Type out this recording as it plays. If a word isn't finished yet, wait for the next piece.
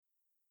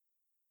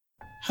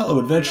Hello,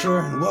 adventurer,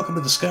 and welcome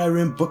to the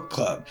Skyrim Book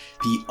Club,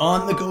 the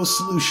on-the-go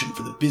solution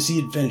for the busy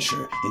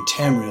adventure in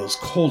Tamriel's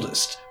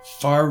coldest,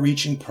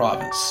 far-reaching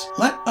province.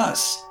 Let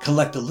us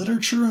collect the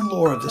literature and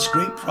lore of this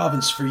great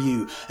province for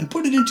you and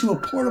put it into a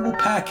portable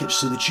package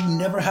so that you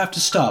never have to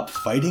stop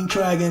fighting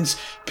dragons,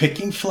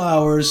 picking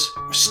flowers,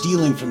 or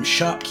stealing from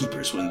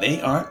shopkeepers when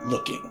they aren't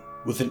looking.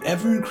 With an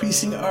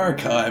ever-increasing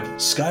archive,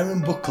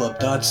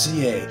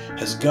 SkyrimBookClub.ca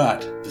has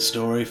got the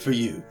story for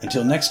you.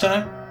 Until next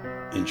time,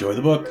 enjoy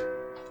the book.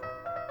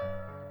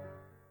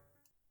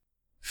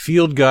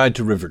 Field Guide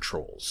to River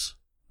Trolls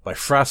by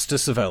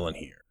Phrastus of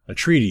Elenhir, a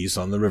treatise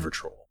on the river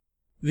troll.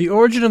 The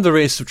origin of the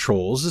race of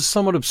trolls is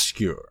somewhat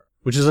obscure,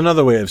 which is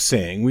another way of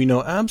saying we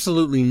know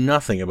absolutely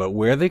nothing about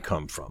where they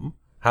come from,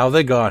 how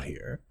they got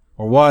here,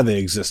 or why they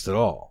exist at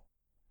all.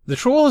 The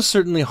troll has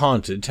certainly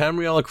haunted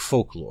Tamrielic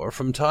folklore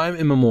from time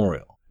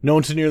immemorial,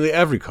 known to nearly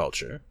every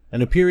culture,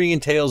 and appearing in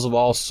tales of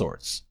all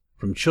sorts,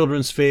 from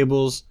children's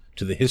fables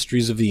to the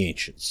histories of the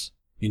ancients.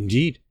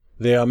 Indeed,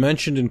 they are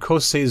mentioned in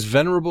Kosse's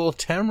venerable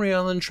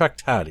Tamrielian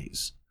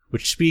Tractates,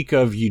 which speak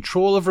of ye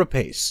troll of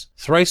rapace,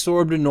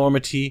 thrice-orbed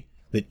enormity,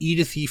 that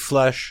eateth ye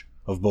flesh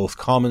of both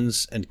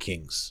commons and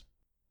kings.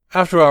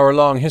 After our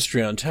long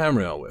history on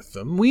Tamriel with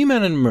them, we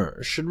men in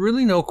Mer should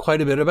really know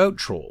quite a bit about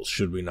trolls,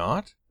 should we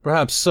not?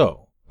 Perhaps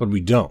so, but we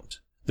don't.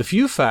 The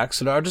few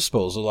facts at our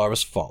disposal are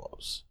as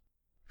follows.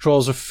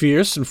 Trolls are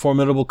fierce and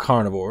formidable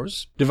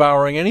carnivores,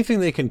 devouring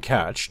anything they can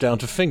catch down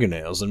to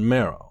fingernails and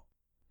marrow.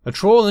 A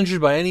troll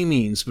injured by any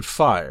means but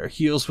fire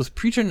heals with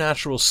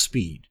preternatural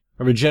speed,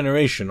 a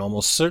regeneration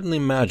almost certainly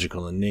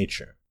magical in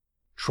nature.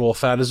 Troll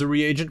fat is a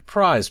reagent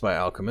prized by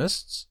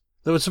alchemists,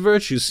 though its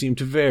virtues seem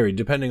to vary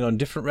depending on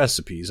different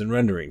recipes and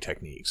rendering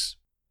techniques.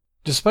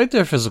 Despite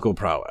their physical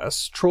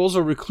prowess, trolls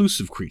are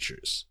reclusive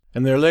creatures,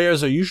 and their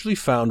lairs are usually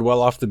found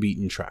well off the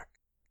beaten track.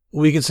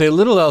 We can say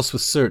little else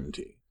with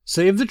certainty,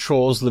 save that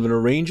trolls live in a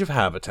range of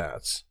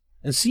habitats,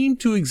 and seem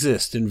to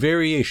exist in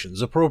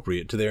variations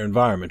appropriate to their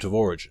environment of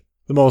origin.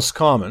 The most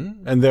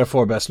common, and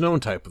therefore best known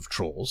type of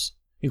trolls,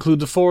 include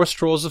the forest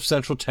trolls of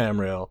central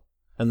Tamriel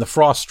and the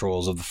frost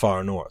trolls of the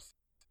far north.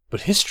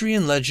 But history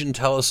and legend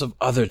tell us of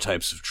other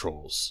types of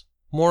trolls,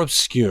 more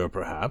obscure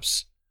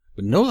perhaps,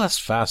 but no less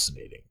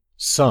fascinating.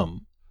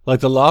 Some,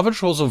 like the lava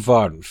trolls of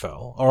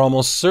Vardenfell, are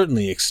almost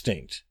certainly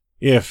extinct,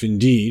 if,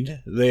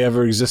 indeed, they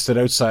ever existed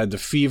outside the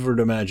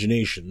fevered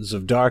imaginations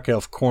of Dark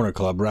Elf Corner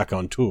Club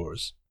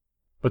raconteurs.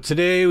 But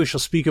today we shall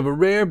speak of a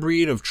rare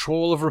breed of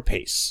troll of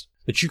rapace,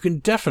 that you can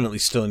definitely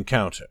still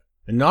encounter,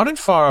 and not in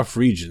far-off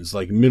regions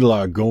like Middle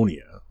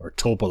Argonia or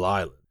Topal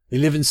Island. They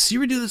live in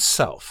Cyrodiil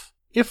itself,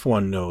 if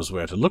one knows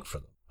where to look for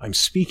them. I'm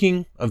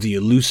speaking of the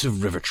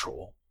elusive river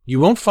troll. You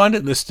won't find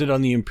it listed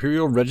on the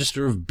Imperial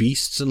Register of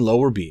Beasts and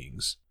Lower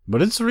Beings,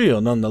 but it's real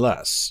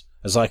nonetheless,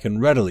 as I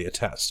can readily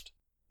attest.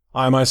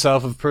 I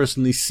myself have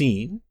personally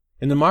seen,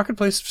 in the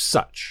marketplace of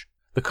Such,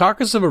 the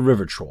carcass of a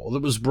river troll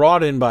that was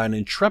brought in by an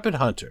intrepid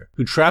hunter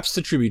who traps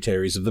the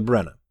tributaries of the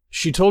Brenna.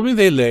 She told me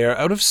they lair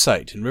out of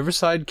sight in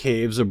riverside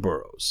caves or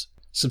burrows,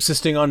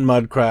 subsisting on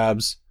mud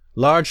crabs,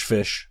 large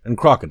fish, and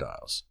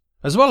crocodiles,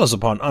 as well as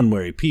upon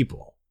unwary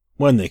people,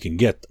 when they can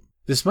get them.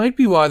 This might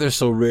be why they're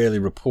so rarely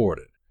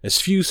reported,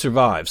 as few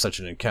survive such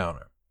an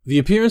encounter. The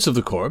appearance of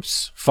the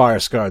corpse,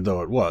 fire-scarred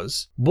though it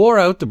was, bore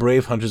out the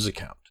brave hunter's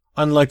account.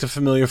 Unlike the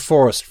familiar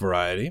forest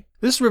variety,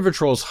 this river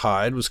troll's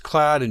hide was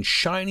clad in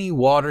shiny,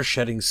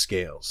 water-shedding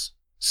scales,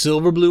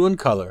 silver blue in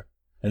color,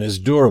 and as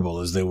durable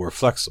as they were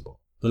flexible.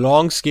 The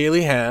long,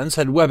 scaly hands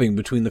had webbing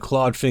between the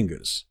clawed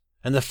fingers,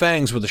 and the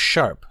fangs were the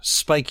sharp,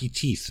 spiky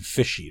teeth of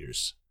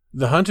fish-eaters.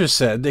 The hunter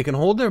said they can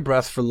hold their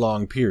breath for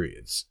long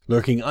periods,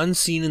 lurking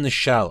unseen in the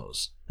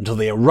shallows until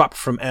they erupt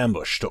from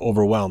ambush to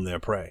overwhelm their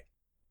prey.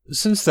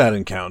 Since that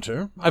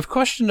encounter, I've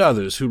questioned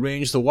others who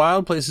ranged the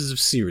wild places of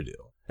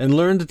Cyrodiil, and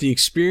learned that the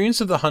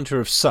experience of the hunter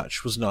of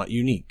Such was not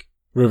unique.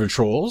 River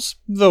trolls,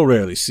 though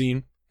rarely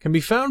seen, can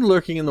be found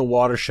lurking in the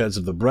watersheds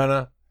of the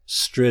Brenna,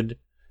 Strid,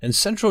 and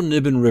central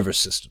Niben river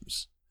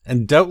systems,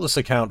 and doubtless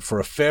account for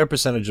a fair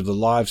percentage of the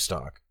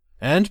livestock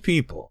and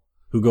people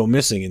who go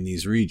missing in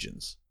these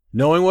regions.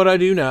 Knowing what I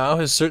do now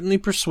has certainly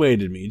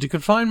persuaded me to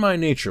confine my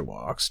nature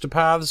walks to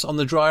paths on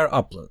the drier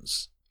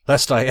uplands,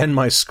 lest I end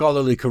my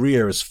scholarly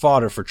career as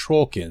fodder for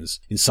trollkins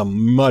in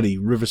some muddy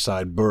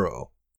riverside burrow.